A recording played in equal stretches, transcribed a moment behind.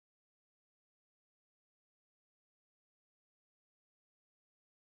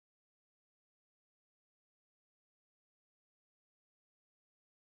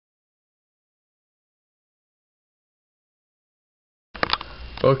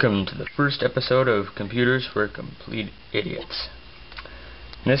Welcome to the first episode of Computers for Complete Idiots.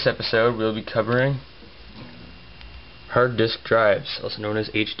 In this episode, we'll be covering hard disk drives, also known as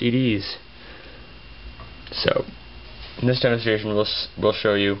HDDs. So, in this demonstration, we'll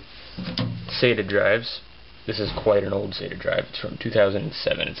show you SATA drives. This is quite an old SATA drive. It's from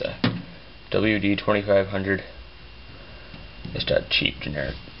 2007. It's a WD-2500. Just a cheap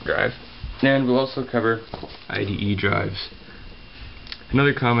generic drive. And we'll also cover IDE drives.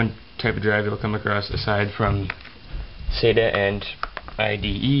 Another common type of drive you'll come across aside from SATA and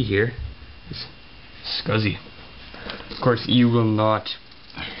IDE here is SCSI. Of course, you will not,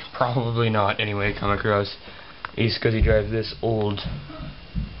 probably not anyway, come across a SCSI drive this old.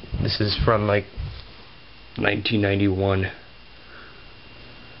 This is from like 1991.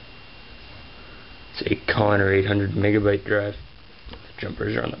 It's a Conner 800 megabyte drive. The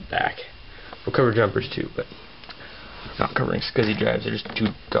jumpers are on the back. We'll cover jumpers too, but not covering SCSI drives. They're just too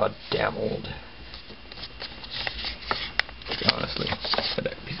goddamn old. Honestly, I've had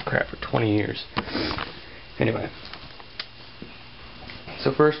that piece of crap for 20 years. Anyway,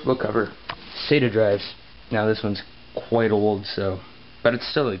 so first we'll cover SATA drives. Now this one's quite old, but it's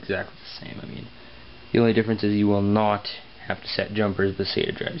still exactly the same. I mean, the only difference is you will not have to set jumpers with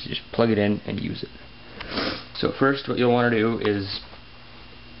SATA drives. You just plug it in and use it. So first, what you'll want to do is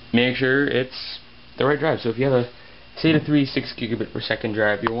make sure it's the right drive. So if you have a SATA 3 6 gigabit per second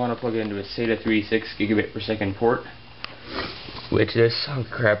drive, you'll want to plug it into a SATA 3 6 gigabit per second port, which this hunk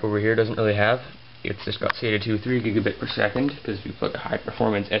of crap over here doesn't really have. It's just got SATA 2 3 gigabit per second, because if you plug a high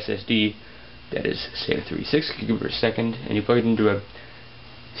performance SSD that is SATA 3 6 gigabit per second, and you plug it into a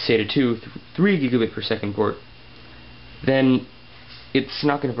SATA 2 3 gigabit per second port, then it's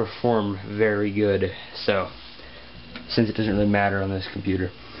not going to perform very good. So, since it doesn't really matter on this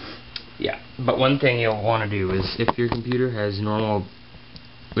computer. Yeah, but one thing you'll want to do is, if your computer has normal,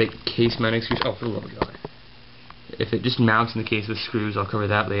 like, case mounting screws, oh, for the love of God. If it just mounts in the case with screws, I'll cover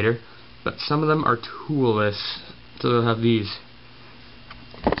that later. But some of them are toolless, so they'll have these.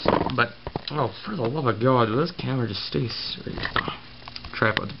 But, oh, for the love of God, will this camera just stay straight? Oh,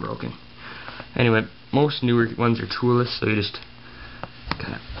 tripod's broken. Anyway, most newer ones are toolless, so you just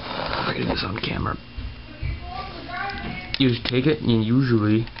kind of, look at this on camera. You just take it, and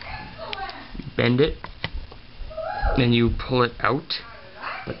usually bend it, then you pull it out,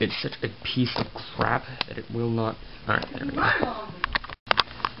 but it's such a piece of crap that it will not. Alright, there we go.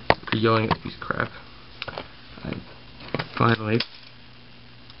 You're yelling at a piece of crap. I finally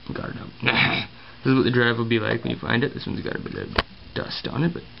got it out. This is what the drive will be like when you find it. This one's got a bit of dust on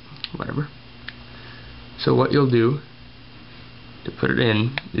it, but whatever. So what you'll do to put it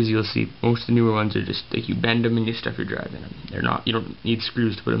in is, you'll see most of the newer ones are just like you bend them and you stuff your drive in them. They're not. You don't need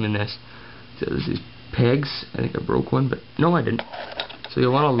screws to put them in this. So there's these pegs. I think I broke one, but no, I didn't. So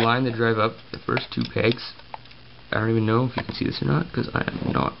you'll want to line the drive up, the first two pegs. I don't even know if you can see this or not, because I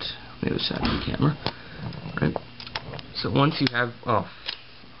am not on the other side of the camera. Right. So once you have, oh,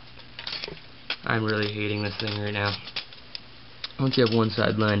 I'm really hating this thing right now. Once you have one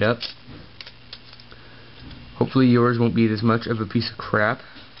side lined up, hopefully yours won't be this much of a piece of crap,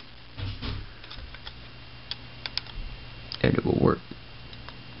 and it will work.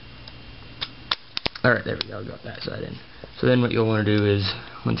 Alright, there we go, got that side in. So then what you'll want to do is,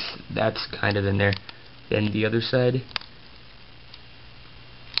 once that's kind of in there, then the other side.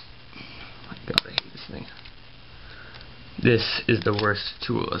 Oh my God, I hate this thing. This is the worst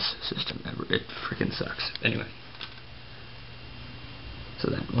toolless system ever. It freaking sucks. Anyway. So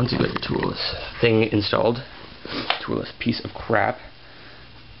then, once you got your toolless thing installed, toolless piece of crap,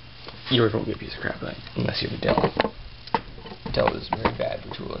 yours won't be a piece of crap, unless you have a Dell. Dell is very bad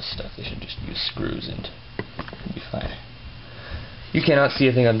for toolless stuff. They should just use screws and it'll be fine. You cannot see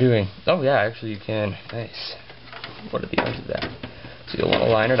a thing I'm doing. Oh yeah, actually you can. Nice. What are the odds of that? So you'll want to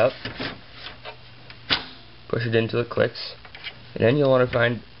line it up, push it until it clicks, and then you'll want to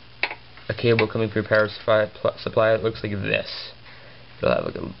find a cable coming from your power supply that looks like this. It'll have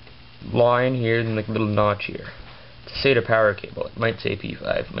like a line here, then like a little notch here. It's a SATA power cable. It might say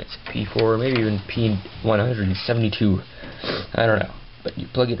P5, it might say P4, maybe even P172. I don't know. But you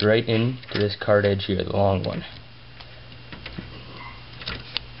plug it right in to this card edge here, the long one.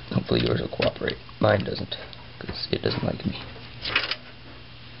 Hopefully yours will cooperate. Mine doesn't, because it doesn't like me.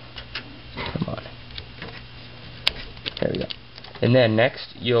 Come on. There we go. And then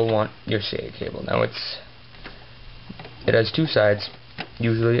next, you'll want your SATA cable. Now it has two sides.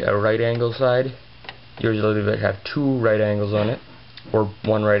 Usually a right angle side. Yours will have two right angles on it, or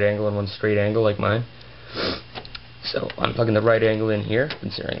one right angle and one straight angle like mine. So I'm plugging the right angle in here,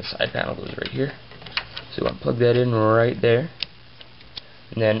 considering the side panel goes right here. So I plug that in right there.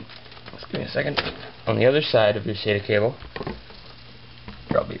 And then, let's give me a second, on the other side of your SATA cable,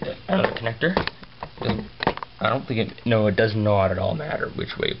 probably another connector. I don't think it does not at all matter which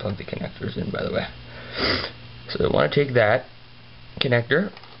way you plug the connectors in, by the way. So you want to take that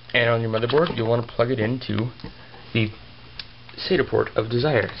connector, and on your motherboard you'll want to plug it into the SATA port of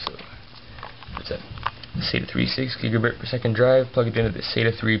desire. So it's a SATA 3 6 gigabit per second drive. Plug it into the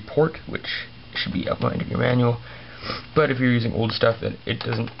SATA 3 port, which should be outlined in your manual. But if you're using old stuff, then it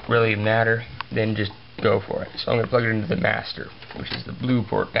doesn't really matter. Then just go for it. So I'm going to plug it into the master, which is the blue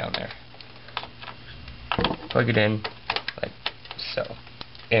port down there. Plug it in like so,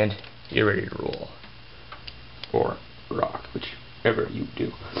 and you're ready to roll or rock, whichever you do.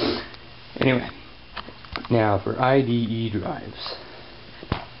 Anyway, now for IDE drives,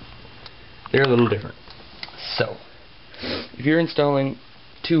 they're a little different. So if you're installing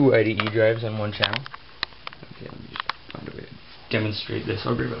 2 IDE drives on one channel, okay, let me just find a way to demonstrate this.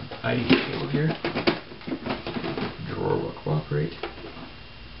 I'll grab an IDE cable here. Drawer will cooperate.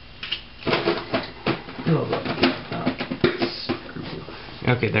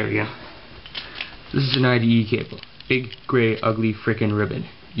 Okay, there we go. This is an IDE cable. Big, gray, ugly, frickin' ribbon.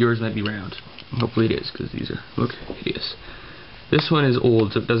 Yours might be round. Hopefully it is, because these look hideous. This one is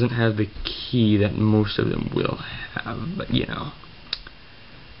old, so it doesn't have the key that most of them will have, but you know.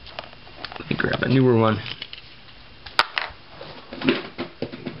 Let me grab a newer one.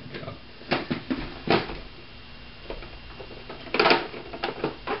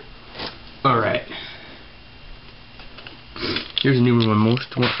 Alright. Here's a newer one.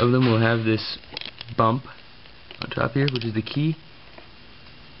 Most of them will have this bump on top here, which is the key.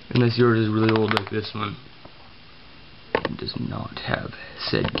 Unless yours is really old like this one. It does not have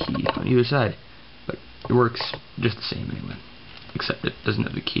said key on either side. But it works just the same anyway. Except it doesn't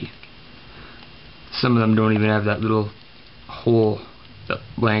have the key. Some of them don't even have that little hole, the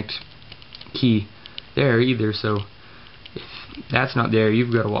blanked key there either, so if that's not there,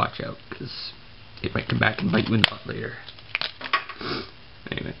 you've got to watch out, because it might come back and bite you in the butt later.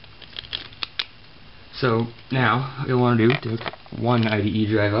 Anyway. So now, what you want to do, take one IDE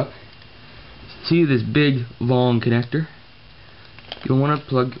drive up. See this big, long connector? You'll want to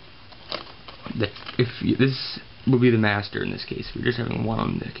plug this will be the master in this case. If you're just having one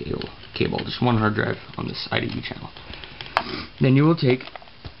on the cable, just one hard drive on this IDE channel. Then you will take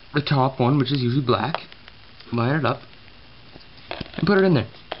the top one, which is usually black, line it up, and put it in there.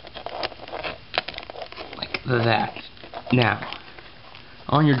 Like that. Now,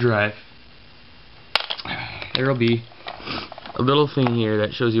 on your drive, there will be a little thing here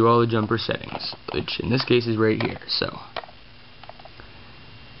that shows you all the jumper settings, which in this case is right here. So,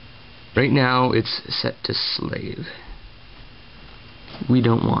 right now it's set to slave. We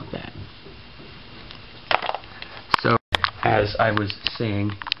don't want that. So, as I was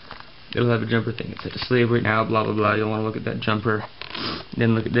saying, it'll have a jumper thing. It's set to slave right now, blah blah blah. You'll want to look at that jumper.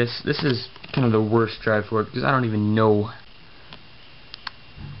 Then look at this. This is kind of the worst drive for it, because I don't even know.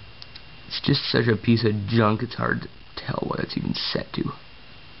 It's just such a piece of junk, it's hard to tell what it's even set to.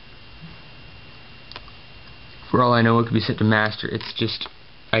 For all I know, it could be set to master. It's just,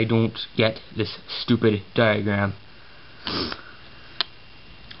 I don't get this stupid diagram.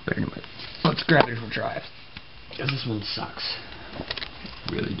 But anyway, let's grab a different drive, because this one sucks.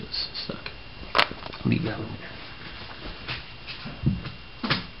 It really does suck. Leave that one there.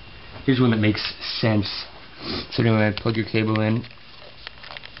 Here's one that makes sense. So anyway, plug your cable in.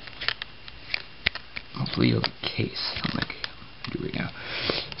 Hopefully you have a case. I'm like, do right now.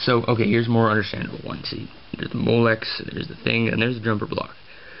 So, okay, here's more understandable one. See, there's the Molex, there's the thing, and there's the jumper block.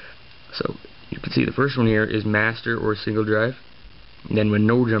 So, you can see the first one here is master or single drive. And then when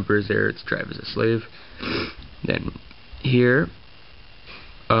no jumper is there, it's drive as a slave. Then here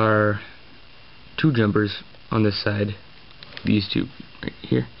are 2 jumpers on this side. These 2 right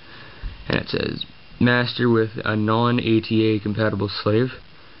here. And it says master with a non-ATA compatible slave.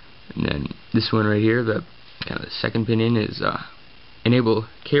 And then this one right here, the kind of the second pin in, is enable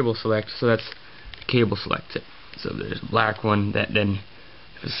cable select. So that's cable select. So there's a black one that then,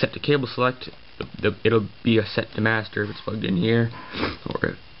 if it's set to cable select, it'll be a set to master if it's plugged in here, or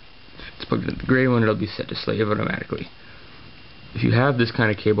if it's plugged into the gray one, it'll be set to slave automatically. If you have this kind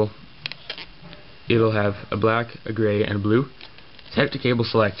of cable, it'll have a black, a gray, and a blue. Set it to cable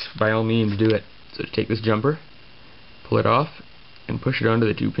select. By all means, do it. So take this jumper, pull it off, and push it onto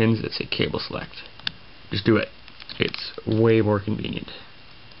the 2 pins that say cable select. Just do it. It's way more convenient.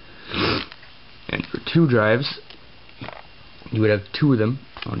 And for 2 drives, you would have 2 of them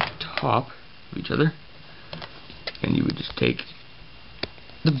on top of each other, and you would just take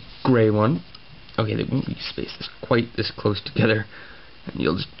the gray one. Okay, they won't be spaced quite this close together. And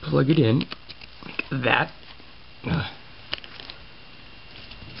you'll just plug it in like that. My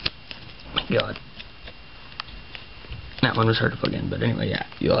God. That one was hard to plug in, but anyway, yeah.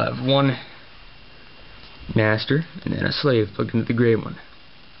 You'll have one master and then a slave plugged into the gray one.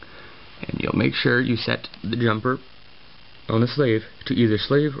 And you'll make sure you set the jumper on the slave to either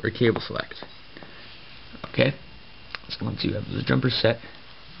slave or cable select. Okay? So once you have the jumpers set,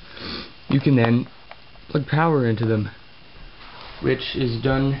 you can then plug power into them, which is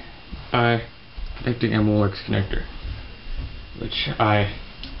done by connecting a Molex connector, which I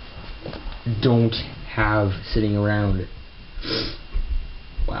don't have sitting around.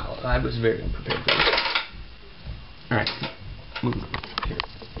 Wow, I was very unprepared for this. Alright, move here.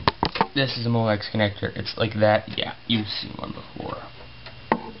 This is a Molex connector. It's like that. Yeah, you've seen one before.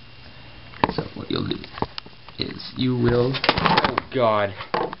 So what you'll do is you will... Oh God,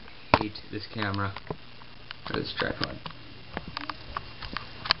 I hate this camera. Or this tripod.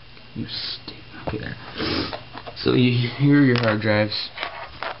 You stay. Okay, there. So here are your hard drives.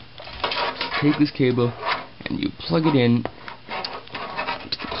 Take this cable and you plug it in.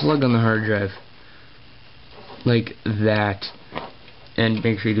 Plug on the hard drive like that, and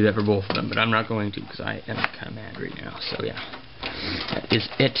make sure you do that for both of them. But I'm not going to because I am kind of mad right now. So yeah, that is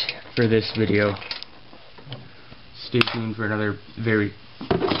it for this video. Stay tuned for another very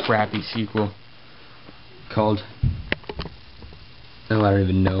crappy sequel called, I don't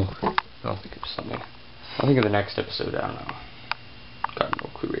even know. I'll think of something. I'll think of the next episode. I don't know. Got no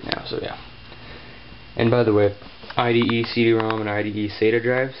clue right now. So yeah. And by the way, IDE CD-ROM and IDE SATA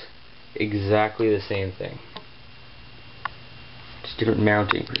drives, exactly the same thing. Just different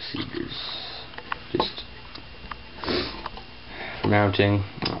mounting procedures. Just mounting.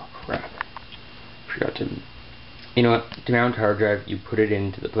 Oh crap! Forgot to. You know what? To mount a hard drive, you put it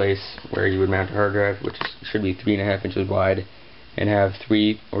into the place where you would mount a hard drive, which should be 3.5 inches wide, and have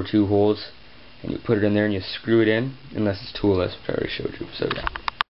 3 or 2 holes. And you put it in there and you screw it in, unless it's toolless, which I already showed you. So yeah.